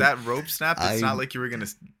 Bro, if that rope snapped, it's not like you were going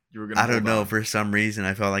to... I don't know. For some reason,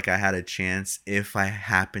 I felt like I had a chance. If I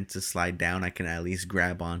happened to slide down, I can at least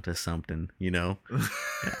grab onto something,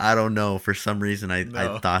 I don't know. For some reason, I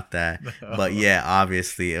thought that. No. But yeah,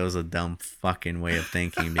 obviously, it was a dumb fucking way of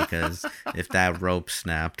thinking because if that rope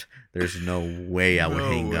snapped, there's no way I would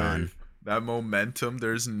hang on. That momentum,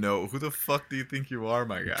 there's no... Who the fuck do you think you are,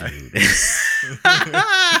 my guy?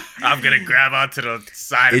 I'm gonna grab onto the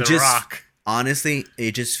side of the rock. Honestly,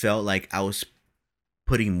 it just felt like I was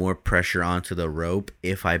putting more pressure onto the rope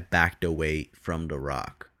if I backed away from the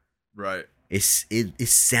rock. Right. It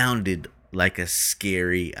sounded like a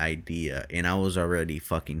scary idea, and I was already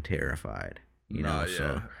fucking terrified. You know,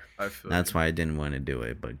 so that's why I didn't want to do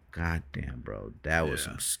it. But goddamn, bro, that was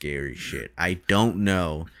some scary shit. I don't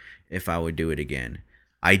know if I would do it again.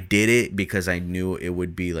 I did it because I knew it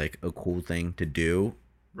would be like a cool thing to do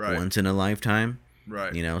once in a lifetime.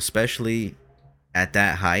 Right. You know, especially at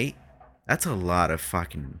that height. That's a lot of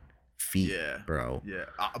fucking feet, bro. Yeah.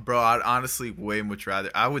 Bro, I'd honestly way much rather.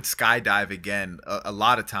 I would skydive again a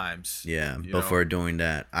lot of times. Yeah, before doing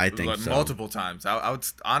that. I think like so. Multiple times. I would,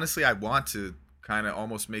 honestly, I want to kind of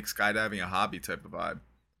almost make skydiving a hobby type of vibe.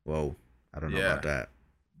 Whoa. I don't know about that.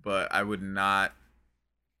 But I would not.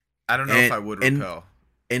 I don't know if I would repel.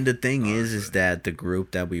 And the thing is that the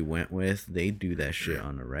group that we went with, they do that shit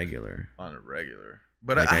on a regular.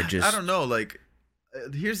 But like I don't know. Like,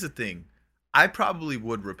 here's the thing. I probably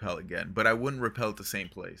would rappel again, but I wouldn't rappel at the same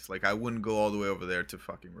place. Like, I wouldn't go all the way over there to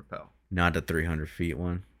fucking rappel. Not the 300 feet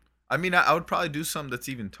one? I mean, I would probably do something that's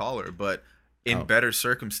even taller, but in better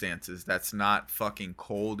circumstances that's not fucking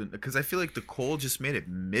cold. Because I feel like the cold just made it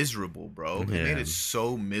miserable, bro. It made it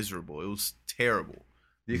so miserable. It was terrible.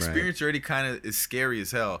 The experience already kind of is scary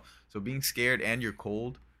as hell. So being scared and you're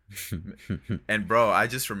cold. And, bro, I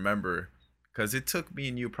just remember... Because it took me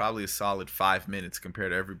and you probably a solid 5 minutes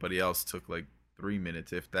compared to everybody else. It took like 3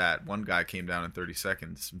 minutes, if that. One guy came down in 30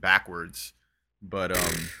 seconds backwards. But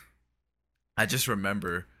I just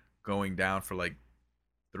remember going down for like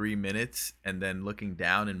 3 minutes and then looking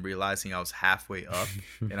down and realizing I was halfway up.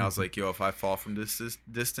 And I was like, yo, if I fall from this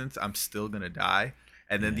distance, I'm still going to die.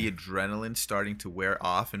 And then the adrenaline starting to wear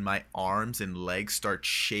off and my arms and legs start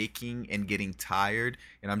shaking and getting tired.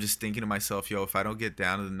 And I'm just thinking to myself, yo, if I don't get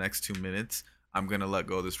down in the next 2 minutes, I'm going to let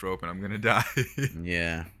go of this rope and I'm going to die.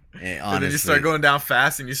 Yeah. And then you start going down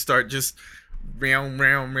fast and you start just like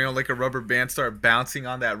a rubber band, start bouncing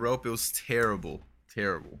on that rope. It was terrible.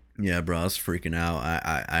 Terrible. Yeah, bro. I was freaking out.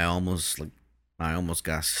 I almost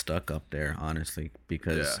got stuck up there, honestly,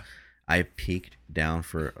 because I peeked down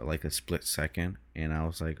for like a split second and I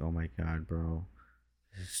was like, oh my God, bro,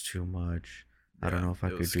 this is too much. I don't know if I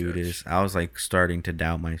could do this. I was like starting to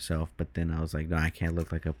doubt myself, but then I was like, no, I can't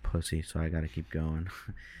look like a pussy, so I got to keep going.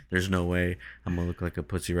 There's no way I'm going to look like a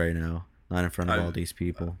pussy right now, not in front of all these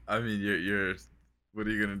people. I mean, you're what are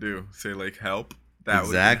you going to do? Say like, help? That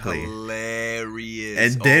would be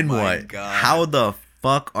hilarious. And then what? God. How the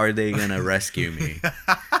fuck are they going to rescue me?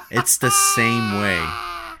 It's the same way.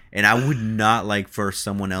 And I would not like for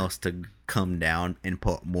someone else to come down and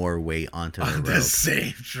put more weight onto the rope. The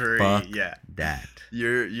same tree. Fuck that.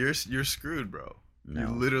 You're screwed, bro. No. You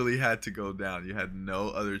literally had to go down. You had no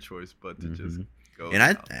other choice but to just go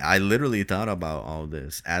down. I literally thought about all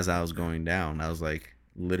this as I was going down. I was like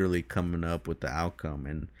literally coming up with the outcome.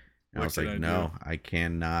 And I was like, no, I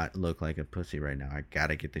cannot look like a pussy right now. I got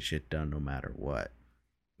to get the shit done no matter what.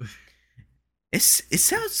 It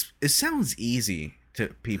sounds easy to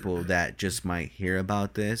people that just might hear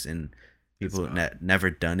about this and people that never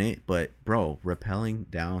done it, but bro, rappelling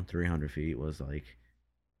down 300 feet was like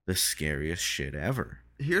the scariest shit ever.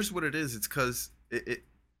 Here's what it is. It's because it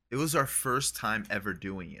was our first time ever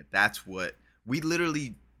doing it. That's what we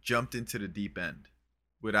literally jumped into the deep end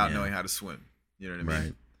without knowing how to swim. You know what I mean?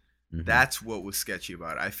 Right. Mm-hmm. That's what was sketchy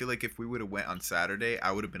about it. I feel like if we would have went on Saturday,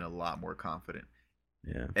 I would have been a lot more confident.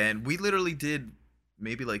 Yeah. And we literally did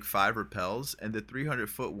maybe like 5 rappels, and the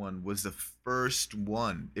 300-foot one was the first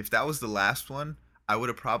one. If that was the last one, I would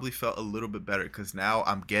have probably felt a little bit better because now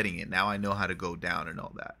I'm getting it. Now I know how to go down and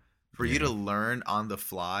all that. For you to learn on the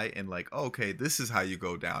fly and like, oh, okay, this is how you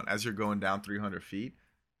go down as you're going down 300 feet,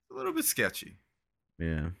 a little bit sketchy.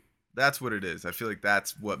 Yeah. That's what it is. I feel like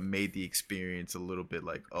that's what made the experience a little bit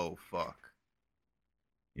like, oh, fuck.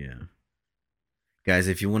 Yeah. Guys,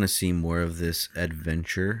 if you want to see more of this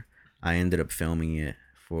adventure, I ended up filming it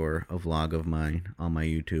for a vlog of mine on my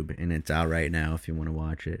YouTube, and it's out right now. If you want to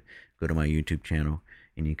watch it, go to my YouTube channel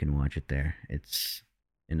and you can watch it there. It's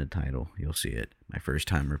in the title. You'll see it. My first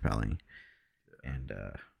time rappelling. And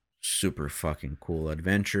super fucking cool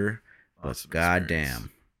adventure. Awesome, but goddamn,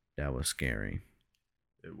 that was scary.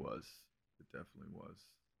 It was. It definitely was.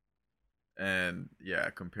 And yeah,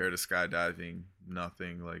 compared to skydiving,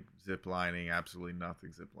 nothing. Like zip lining, absolutely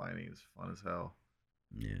nothing. Zip lining is fun as hell.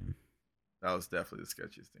 Yeah. That was definitely the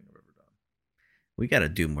sketchiest thing I've ever done. We got to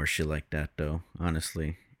do more shit like that, though,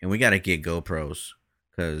 honestly. And we got to get GoPros,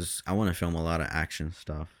 because I want to film a lot of action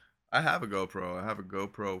stuff. I have a GoPro. I have a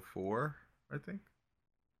GoPro 4, I think.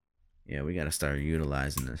 Yeah, we gotta start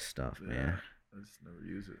utilizing this stuff, man. I just never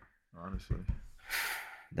use it, honestly.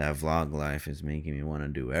 That vlog life is making me want to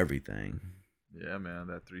do everything. Yeah, man,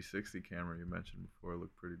 that 360 camera you mentioned before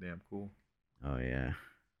looked pretty damn cool. Oh yeah,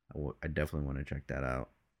 I definitely want to check that out.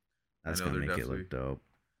 That's gonna make it look dope.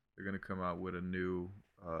 They're gonna come out with a new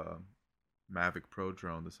Mavic Pro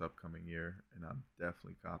drone this upcoming year, and I'm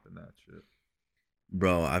definitely copping that shit.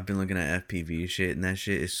 Bro, I've been looking at FPV shit, and that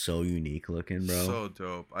shit is so unique looking, bro. So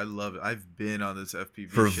dope. I love it. I've been on this FPV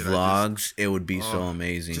for shit. Vlogs, it would be so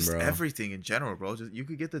amazing, just bro. Everything in general, bro. Just you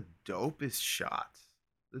could get the dopest shots.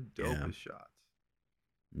 The dopest shots.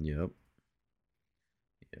 Yep.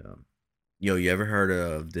 Yeah. Yo, you ever heard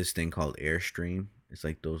of this thing called Airstream? It's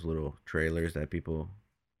like those little trailers that people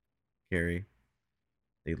carry.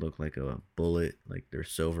 They look like a bullet, like they're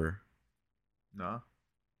silver. No.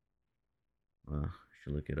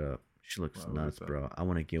 Should look it up. She looks nuts, bro. I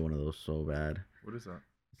want to get one of those so bad. What is that?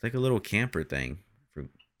 It's like a little camper thing for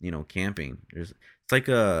camping. It's like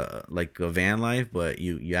a van life, but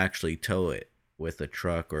you actually tow it with a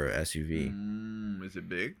truck or a SUV. Is it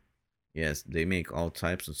big? Yes, they make all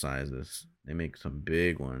types of sizes. They make some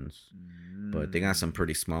big ones, but they got some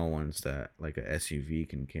pretty small ones that like a SUV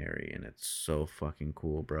can carry, and it's so fucking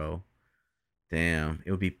cool, bro. Damn,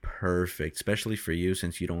 it would be perfect, especially for you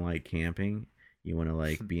since you don't like camping. You want to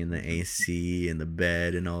like be in the AC and the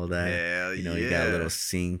bed and all that. Hell you got a little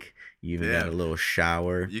sink. You even got a little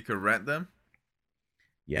shower. You could rent them?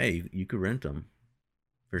 Yeah, you could rent them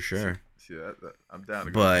for sure. See that I'm down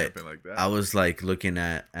to go camping like that. I was like looking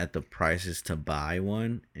at the prices to buy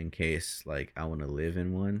one in case like I want to live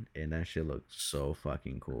in one, and that shit looks so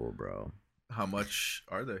fucking cool, bro. How much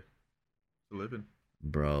are they to live in?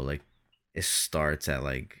 Bro, like it starts at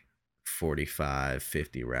like 45,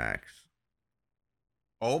 50 racks.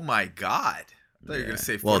 Oh my god! I thought you were gonna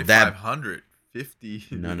say 4,500, 50.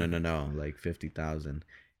 No, like 50,000.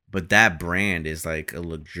 But that brand is like a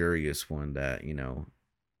luxurious one that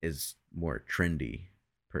is more trendy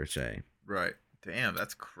per se. Right. Damn,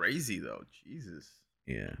 that's crazy though. Jesus.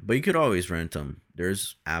 Yeah, but you could always rent them.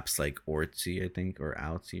 There's apps like Ortsy, I think, or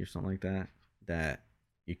Outsy or something like that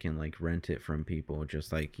you can like rent it from people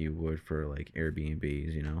just like you would for like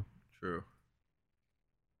Airbnbs. True.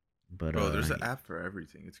 But bro, there's an app for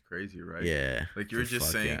everything. It's crazy, right? Yeah. Like you were just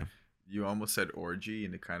saying, you almost said orgy,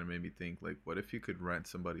 and it kind of made me think, like, what if you could rent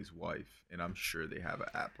somebody's wife? And I'm sure they have an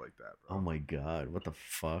app like that, bro. Oh my god, what the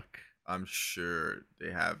fuck? I'm sure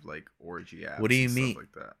they have like orgy apps. What do you mean? Stuff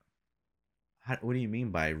like that. What do you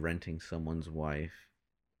mean by renting someone's wife?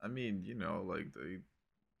 I mean, like the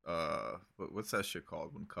what's that shit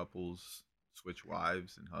called when couples switch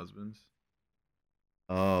wives and husbands?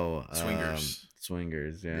 Oh,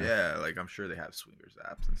 swingers, yeah. Yeah, like I'm sure they have swingers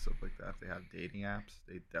apps and stuff like that. If they have dating apps,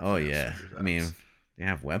 they definitely have swingers apps. I mean, they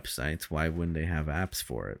have websites. Why wouldn't they have apps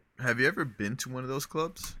for it? Have you ever been to one of those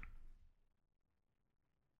clubs?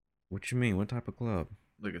 What you mean? What type of club?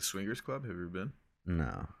 Like a swingers club? Have you ever been?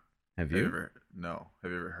 No. Have you? No.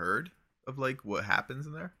 Have you ever heard of like what happens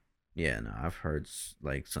in there? Yeah, no. I've heard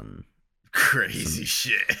like some crazy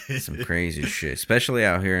shit. Some crazy shit, especially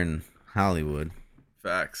out here in Hollywood.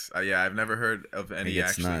 Facts. Yeah, I've never heard of any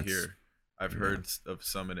actually nuts. Here. I've heard of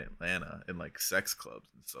some in Atlanta in like sex clubs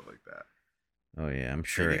and stuff like that. Oh yeah, I'm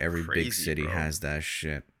sure every big city has that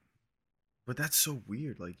shit. But that's so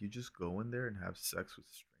weird. Like you just go in there and have sex with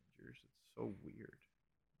strangers. It's so weird.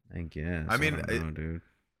 I guess. I mean, I don't know, dude.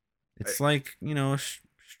 It's like the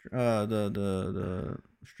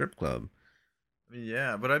strip club. I mean,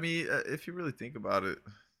 yeah, but I mean, if you really think about it,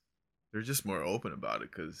 they're just more open about it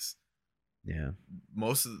because. Yeah.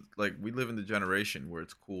 Most of we live in the generation where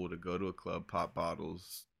it's cool to go to a club, pop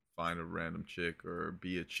bottles, find a random chick or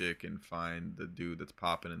be a chick and find the dude that's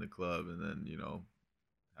popping in the club and then,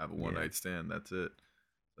 have a one night stand. That's it.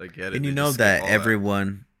 I get it. And that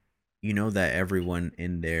everyone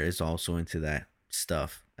in there is also into that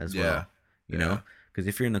stuff as well. You know? Because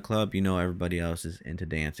if you're in a club, everybody else is into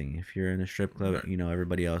dancing. If you're in a strip club,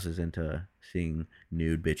 everybody else is into seeing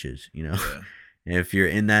nude bitches, Yeah. If you're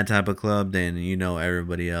in that type of club, then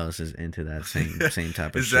everybody else is into that same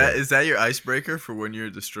type of shit. Is that your icebreaker for when you're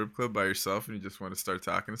at the strip club by yourself and you just want to start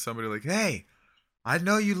talking to somebody like, hey, I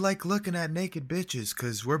know you like looking at naked bitches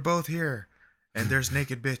because we're both here and there's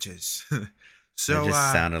naked bitches. So it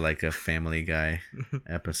just sounded like a Family Guy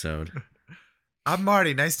episode. I'm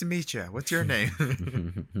Marty. Nice to meet you. What's your name?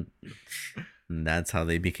 And that's how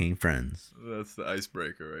they became friends. That's the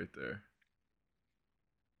icebreaker right there.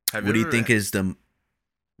 What do you think is the...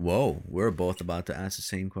 Whoa, we're both about to ask the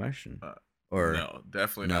same question. No,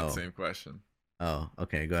 definitely not the same question. Oh,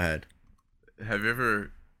 okay, go ahead. Have you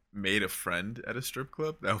ever made a friend at a strip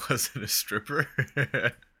club that wasn't a stripper?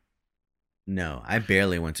 No, I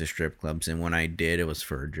barely went to strip clubs, and when I did, it was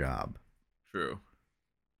for a job. True.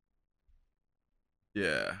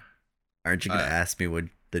 Yeah. Aren't you gonna ask me what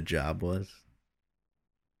the job was?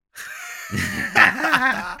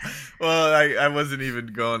 Well, I wasn't even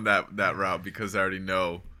going that route because I already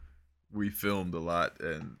know we filmed a lot,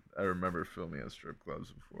 and I remember filming at strip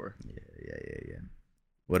clubs before. Yeah.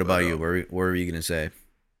 What about you? What were you gonna say?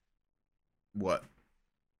 What?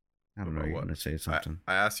 I don't know. You're gonna say something.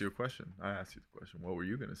 I asked you a question. What were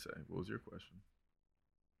you gonna say? What was your question?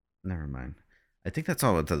 Never mind. I think that's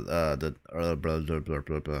all with the blah,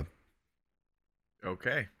 blah, blah.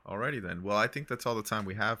 Okay, alrighty then. Well, I think that's all the time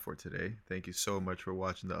we have for today. Thank you so much for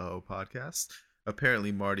watching the podcast.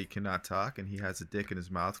 Apparently, Marty cannot talk, and he has a dick in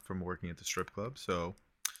his mouth from working at the strip club. So,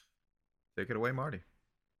 take it away, Marty.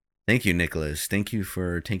 Thank you, Nicholas. Thank you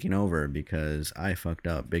for taking over because I fucked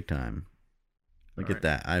up big time. Look at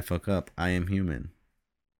that. I fuck up. I am human.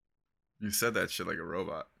 You said that shit like a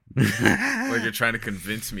robot. Like you're trying to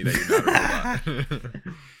convince me that you're not a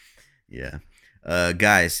robot. Yeah.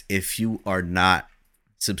 Guys, if you are not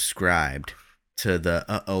subscribed to the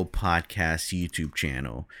Podcast YouTube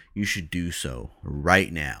channel, you should do so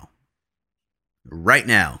right now. Right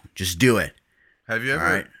now. Just do it. Have you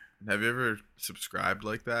ever subscribed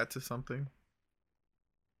like that to something?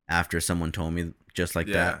 After someone told me just like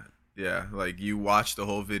that? Yeah, like you watch the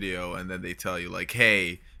whole video and then they tell you like,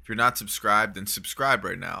 hey, if you're not subscribed, then subscribe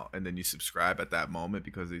right now. And then you subscribe at that moment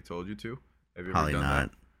because they told you to. Have you Probably ever done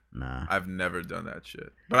not. that? Nah. I've never done that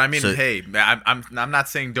shit. But I mean, hey, I'm not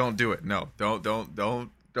saying don't do it. No, don't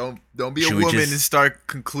be a woman and start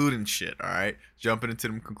concluding shit. All right, jumping into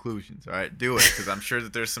them conclusions. All right, do it because I'm sure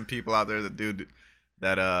that there's some people out there that do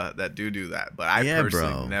that. But I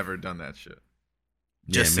personally never done that shit.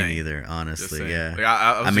 Just me neither, honestly. Yeah.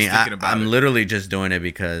 Like, I'm literally just doing it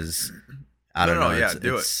because I don't know. Yeah,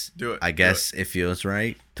 do it. I guess it feels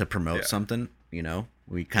right to promote something. You know,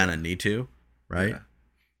 we kind of need to, right?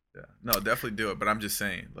 Yeah. No, definitely do it. But I'm just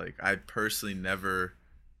saying, like, I personally never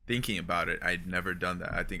thinking about it. I'd never done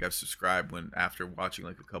that. I think I've subscribed when after watching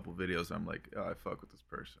like a couple videos, I'm like, oh, I fuck with this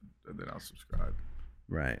person, and then I'll subscribe.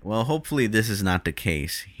 Right. Well, hopefully this is not the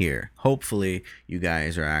case here. Hopefully you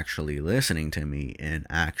guys are actually listening to me and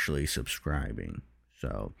actually subscribing.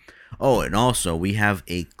 So, and also we have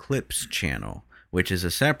a Clips channel, which is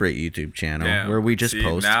a separate YouTube channel where we just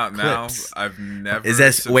post clips. Now I've never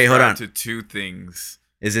wait, hold on. to two things.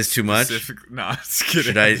 Is this too much? No, I'm just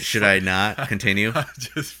kidding. Should I not continue? I'm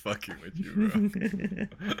just fucking with you,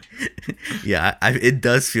 bro. Yeah, it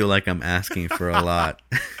does feel like I'm asking for a lot.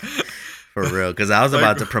 For real, because I was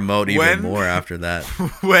about to promote even more after that.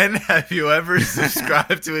 When have you ever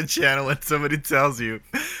subscribed to a channel when somebody tells you,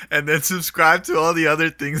 and then subscribe to all the other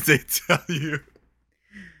things they tell you?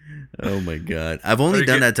 Oh my god, I've only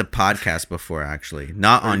done that to podcasts before, actually,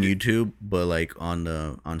 not on YouTube, but like on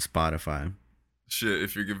Spotify. Shit,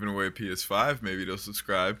 if you're giving away a PS5, maybe they'll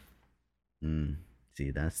subscribe.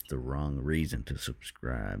 See, that's the wrong reason to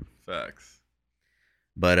subscribe. Facts.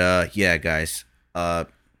 But yeah, guys,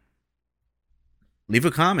 leave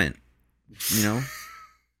a comment. You know,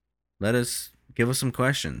 give us some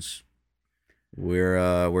questions.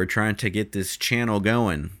 We're trying to get this channel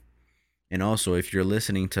going, and also if you're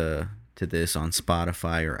listening to this on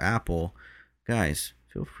Spotify or Apple, guys,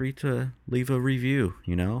 feel free to leave a review.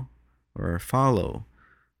 You know, or follow,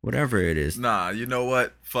 whatever it is. Nah, you know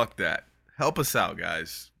what? Fuck that. Help us out,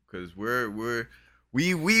 guys, because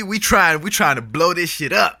we trying to blow this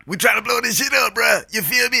shit up. We trying to blow this shit up, bruh. You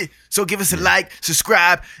feel me? So give us a like,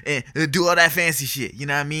 subscribe, and do all that fancy shit. You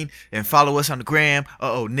know what I mean? And follow us on the gram.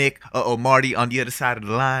 Nick. Marty on the other side of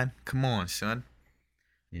the line. Come on, son.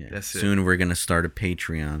 Yeah. That's soon we're gonna start a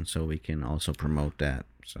Patreon so we can also promote that.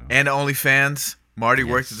 So and the OnlyFans. Marty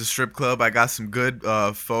worked at the strip club. I got some good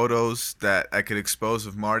photos that I could expose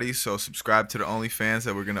of Marty. So subscribe to the OnlyFans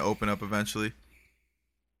that we're gonna open up eventually.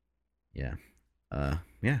 Yeah.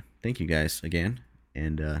 Yeah. Thank you guys again,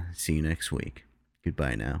 and see you next week.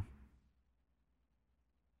 Goodbye now.